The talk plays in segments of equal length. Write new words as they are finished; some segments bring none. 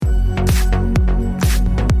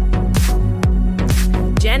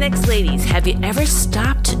Have you ever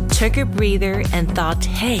stopped, took a breather, and thought,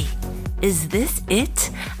 hey, is this it?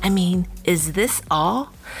 I mean, is this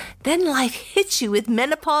all? Then life hits you with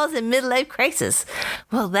menopause and midlife crisis.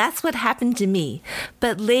 Well, that's what happened to me.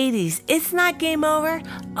 But ladies, it's not game over.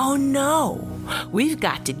 Oh no. We've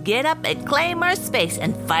got to get up and claim our space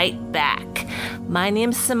and fight back. My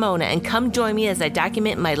name's Simona, and come join me as I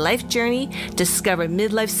document my life journey, discover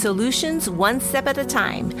midlife solutions one step at a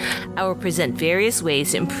time. I will present various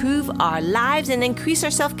ways to improve our lives and increase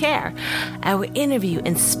our self-care. I will interview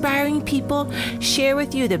inspiring people, share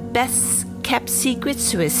with you the best kept secrets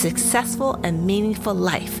to a successful and meaningful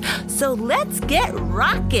life. So let's get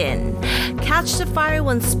rockin'. Couch to Fire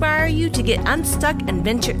will inspire you to get unstuck and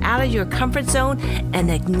venture out of your comfort zone and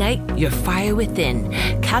ignite your fire within.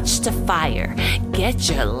 Couch to Fire. Get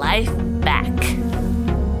your life back.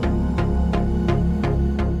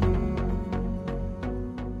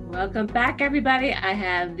 Welcome back, everybody. I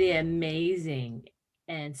have the amazing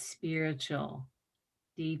and spiritual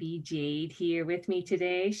Davy Jade here with me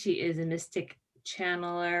today. She is a mystic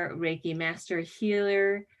channeler, Reiki master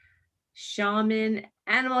healer, shaman,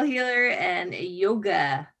 animal healer, and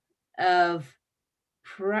yoga of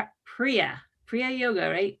Kriya Yoga,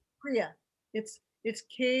 right? Kriya. It's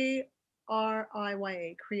Kriya,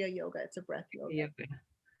 Kriya Yoga. It's a breath yoga.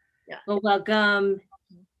 Yeah. Well, welcome,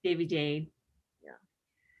 Davy Jade. Yeah.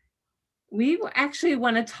 We actually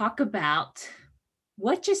want to talk about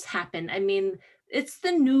what just happened. I mean, it's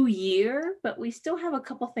the new year, but we still have a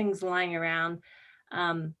couple things lying around.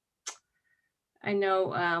 I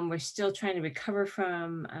know we're still trying to recover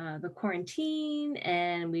from the quarantine,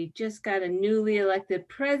 and we just got a newly elected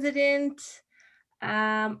president.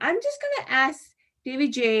 I'm just going to ask Davy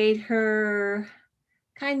Jade her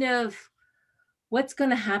kind of what's going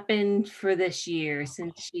to happen for this year,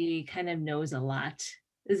 since she kind of knows a lot.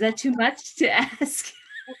 Is that too much to ask?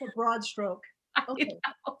 That's a broad stroke. Okay.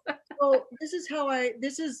 So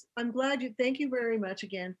I'm glad thank you very much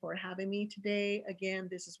again for having me today. Again,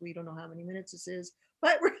 we don't know how many minutes this is,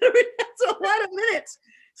 but that's a lot of minutes.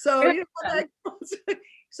 So,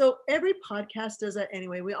 so every podcast does that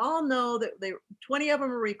anyway. We all know that 20 of them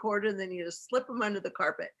are recorded and then you just slip them under the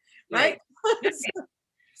carpet, right?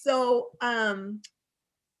 So,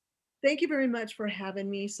 thank you very much for having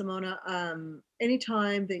me, Simona.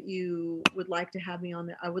 Anytime that you would like to have me on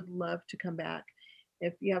there, I would love to come back.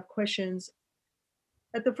 If you have questions.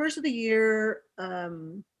 At the first of the year,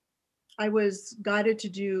 I was guided to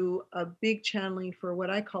do a big channeling for what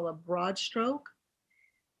I call a broad stroke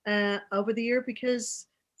over the year, because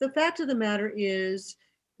the fact of the matter is,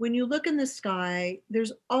 when you look in the sky,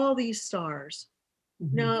 there's all these stars.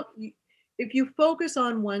 Mm-hmm. Now, if you focus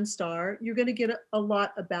on one star, you're going to get a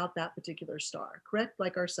lot about that particular star, correct?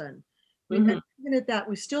 Like our sun. Mm-hmm. And even at that,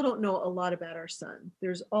 we still don't know a lot about our sun.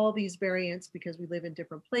 There's all these variants because we live in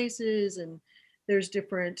different places, and there's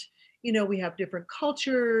different, we have different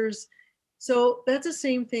cultures. So that's the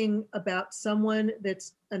same thing about someone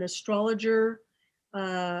that's an astrologer.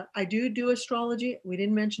 I do astrology. We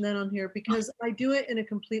didn't mention that on here because I do it in a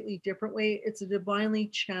completely different way. It's a divinely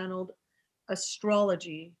channeled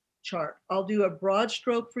astrology chart. I'll do a broad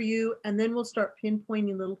stroke for you, and then we'll start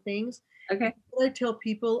pinpointing little things. Okay. What I tell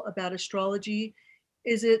people about astrology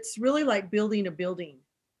is it's really like building a building.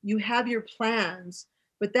 You have your plans,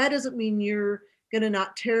 but that doesn't mean you're going to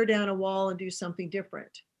not tear down a wall and do something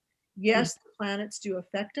different. Yes, the planets do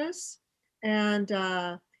affect us. And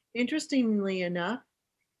interestingly enough,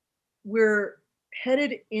 we're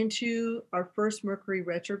headed into our first Mercury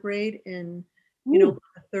retrograde in, the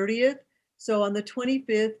 30th. So on the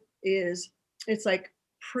 25th it's like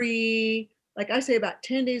like I say, about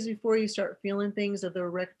 10 days before you start feeling things of the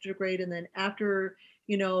retrograde. And then after,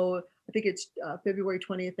 I think it's February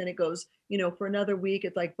 20th, and it goes, for another week,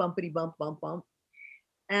 it's like bumpity bump, bump, bump.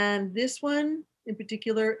 And this one in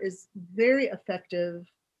particular is very effective.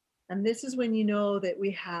 And this is when you know that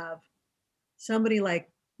we have somebody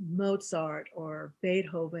like Mozart or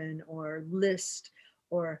Beethoven or Liszt,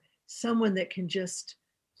 or someone that can just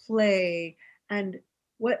play. And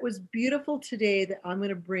what was beautiful today that I'm going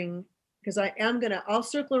to bring, because I'll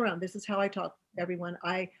circle around. This is how I talk, everyone.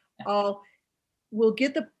 We'll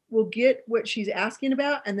get what she's asking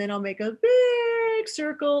about, and then I'll make a big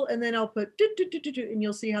circle, and then I'll put and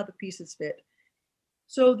you'll see how the pieces fit.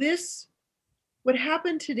 So what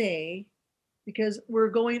happened today, because we're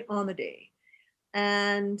going on the day,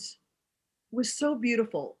 and was so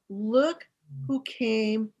beautiful. Look who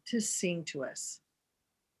came to sing to us.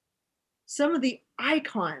 Some of the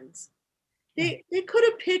icons. They could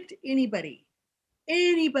have picked anybody.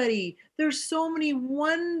 There's so many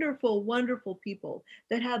wonderful, wonderful people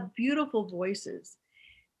that have beautiful voices.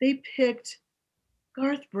 they picked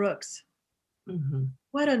Garth Brooks. Mm-hmm.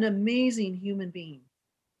 What an amazing human being.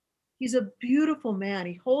 He's a beautiful man.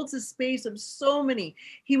 He holds the space of so many.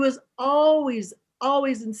 He was always,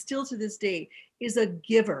 and still to this day, is a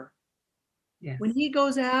giver. Yes. When he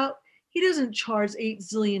goes out, he doesn't charge $8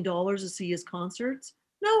 zillion to see his concerts.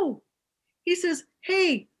 No, he says,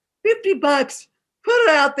 hey, $50, put it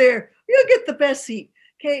out there. You'll get the best seat.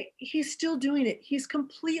 Okay, he's still doing it. He's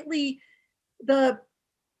completely the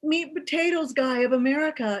meat and potatoes guy of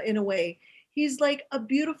America in a way. He's like a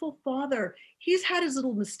beautiful father. He's had his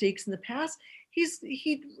little mistakes in the past. He's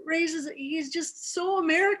just so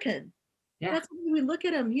American. Yeah. That's when we look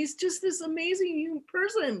at him. He's just this amazing human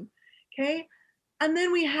person. Okay. And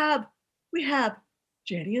then we have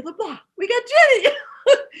Jenny of the Block. We got Jenny.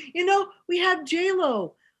 We have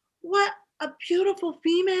J-Lo. What a beautiful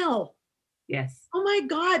female. Yes. Oh my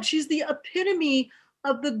God, she's the epitome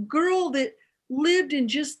of the girl that lived in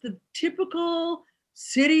just the typical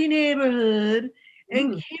city neighborhood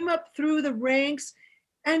and came up through the ranks.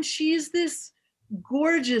 And she's this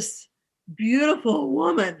gorgeous, beautiful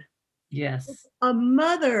woman, Yes. a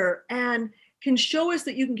mother, and can show us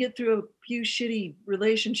that you can get through a few shitty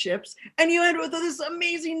relationships and you end with this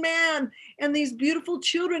amazing man and these beautiful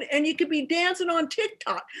children and you could be dancing on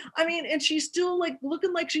TikTok. I mean, and she's still like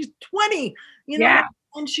looking like she's 20, Yeah.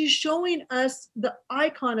 and she's showing us the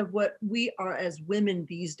icon of what we are as women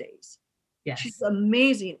these days. Yes. She's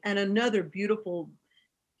amazing and another beautiful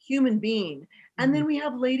human being. And then we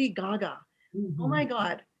have Lady Gaga. Oh my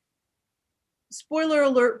God. Spoiler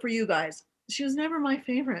alert for you guys. She was never my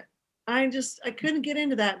favorite. I couldn't get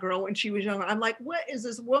into that girl when she was younger. I'm like, what is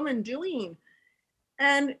this woman doing?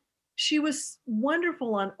 And she was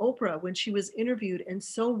wonderful on Oprah when she was interviewed and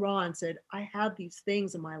so raw and said, I have these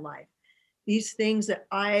things in my life, these things that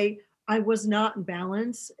I was not in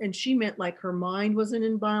balance. And she meant like her mind wasn't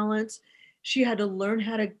in balance. She had to learn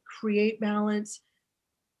how to create balance.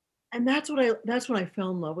 And that's when I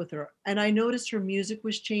fell in love with her. And I noticed her music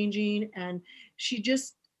was changing and she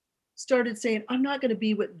just started saying, I'm not going to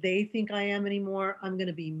be what they think I am anymore. I'm going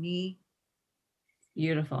to be me.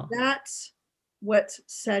 Beautiful. That's what's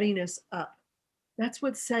setting us up. That's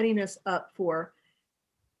what's setting us up for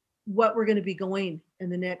what we're going to be going in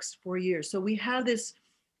the next 4 years. So we have this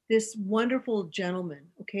wonderful gentleman.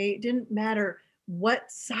 Okay, it didn't matter what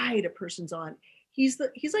side a person's on. He's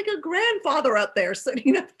like a grandfather up there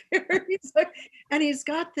sitting up there. And he's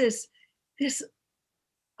got this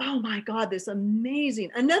oh my God,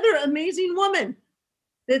 another amazing woman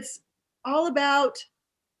that's all about,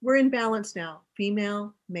 we're in balance now,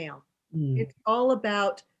 female, male. It's all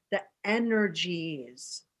about the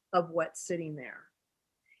energies of what's sitting there.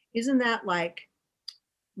 Isn't that like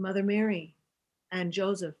Mother Mary and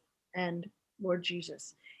Joseph and Lord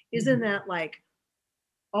Jesus? Isn't that like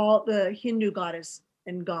all the Hindu goddess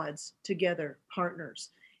and gods together, partners?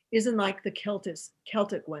 Isn't like the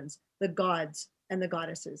Celtic ones, the gods and the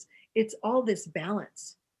goddesses? It's all this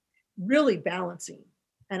balance, really balancing.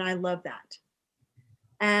 And I love that.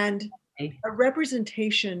 And a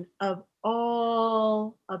representation of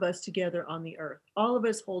all of us together on the earth, all of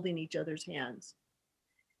us holding each other's hands.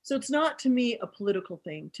 So it's not to me a political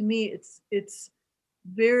thing. To me, it's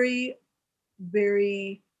very,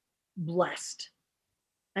 very blessed.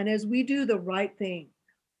 And as we do the right thing,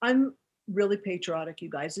 I'm really patriotic, you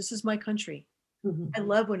guys. This is my country. I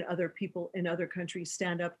love when other people in other countries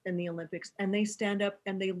stand up in the Olympics and they stand up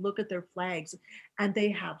and they look at their flags and they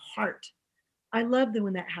have heart. I love that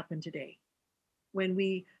when that happened today, when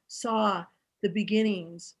we saw the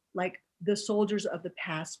beginnings, like the soldiers of the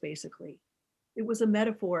past, basically. It was a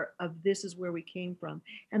metaphor of this is where we came from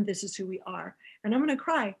and this is who we are. And I'm going to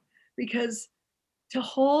cry because to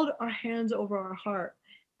hold our hands over our heart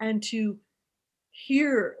and to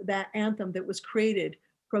hear that anthem that was created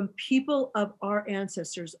from people of our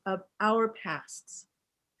ancestors, of our pasts,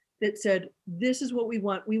 that said, this is what we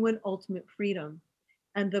want. We want ultimate freedom.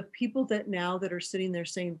 And the people that now that are sitting there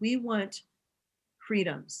saying, we want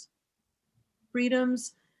freedoms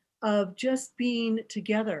of just being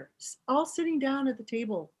together, all sitting down at the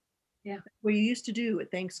table. Yeah. Where you used to do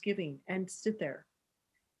at Thanksgiving and sit there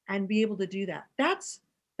and be able to do that. That's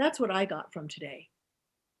what I got from today.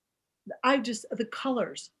 The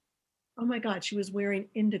colors. Oh my God, she was wearing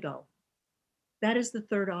indigo. That is the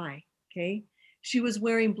third eye. Okay. She was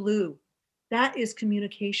wearing blue. That is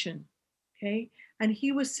communication. Okay. And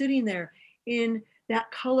he was sitting there in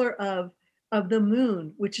that color of the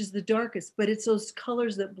moon, which is the darkest, but it's those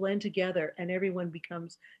colors that blend together and everyone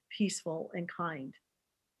becomes peaceful and kind.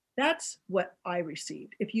 That's what I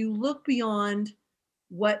received. If you look beyond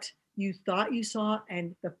what you thought you saw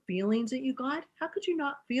and the feelings that you got, how could you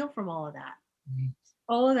not feel from all of that?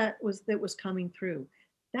 All of that was coming through.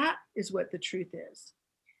 That is what the truth is.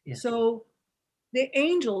 Yes. So the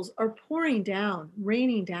angels are pouring down,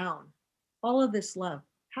 raining down all of this love.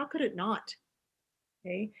 How could it not?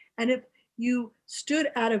 Okay. And if you stood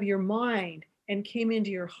out of your mind and came into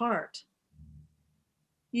your heart,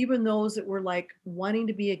 even those that were like wanting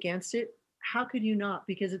to be against it, how could you not?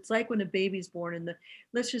 Because it's like when a baby's born and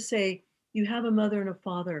let's just say you have a mother and a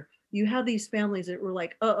father, you have these families that were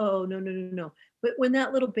like, oh, no. But when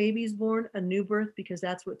that little baby's born, a new birth, because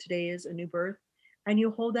that's what today is, a new birth, and you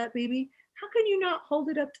hold that baby, how can you not hold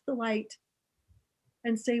it up to the light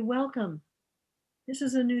and say, welcome, this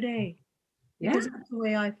is a new day? Yeah. Because that's the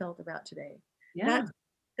way I felt about today. Yeah.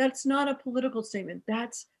 That's not a political statement.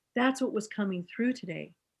 That's what was coming through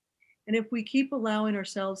today. And if we keep allowing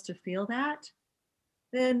ourselves to feel that,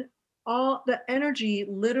 then all the energy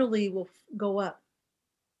literally will go up,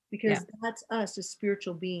 because that's us as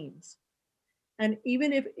spiritual beings. And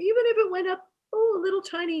even if it went up,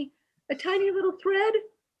 a tiny little thread,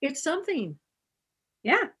 it's something.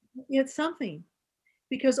 Yeah. It's something,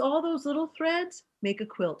 because all those little threads make a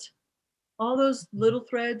quilt. All those little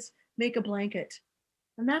threads make a blanket.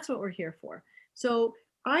 And that's what we're here for. So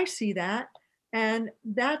I see that. And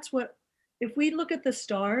that's what, if we look at the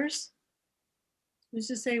stars, who's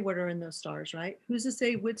to say what are in those stars, right? Who's to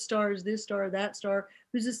say which star is this star, that star?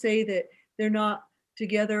 Who's to say that they're not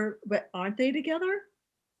together, but aren't they together?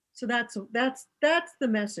 So that's the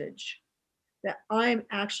message that I'm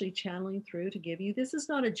actually channeling through to give you. This is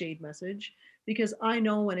not a Jade message, because I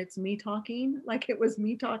know when it's me talking, like it was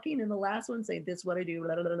me talking in the last one, saying this is what I do,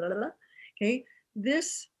 blah, blah, blah, blah, blah. Okay,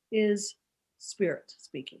 this is spirit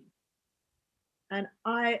speaking. And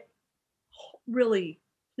I really,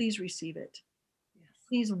 please receive it. Yes.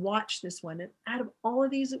 Please watch this one. And out of all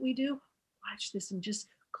of these that we do, watch this and just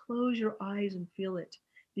close your eyes and feel it,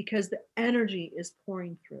 because the energy is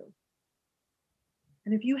pouring through.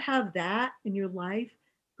 And if you have that in your life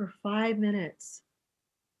for 5 minutes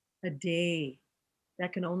a day,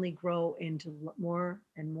 that can only grow into more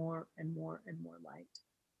and more and more and more light.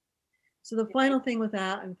 So the final thing with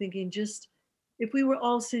that, I'm thinking, just if we were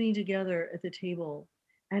all sitting together at the table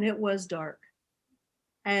and it was dark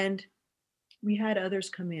and we had others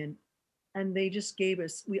come in and they just gave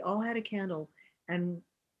us, we all had a candle, and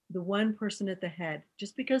the one person at the head,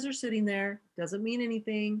 just because they're sitting there doesn't mean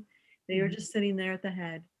anything. They are just sitting there at the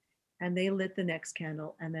head, and they lit the next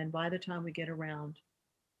candle. And then by the time we get around,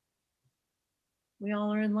 we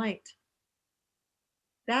all are in light.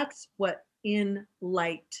 That's what in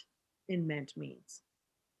light in meant means.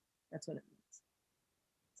 That's what it means.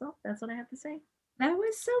 So that's what I have to say. That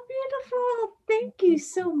was so beautiful. Thank you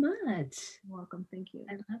so much. You're welcome. Thank you.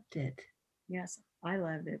 I loved it. Yes, I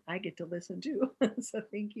loved it. I get to listen too. So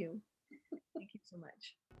thank you. Thank you so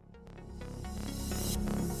much.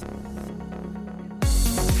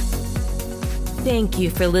 Thank you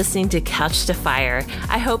for listening to Couch to Fire.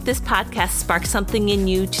 I hope this podcast sparks something in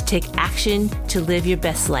you to take action to live your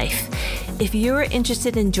best life. If you're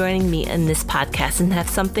interested in joining me in this podcast and have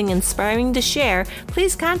something inspiring to share,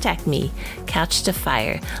 please contact me. Couch to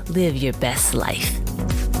Fire. Live your best life.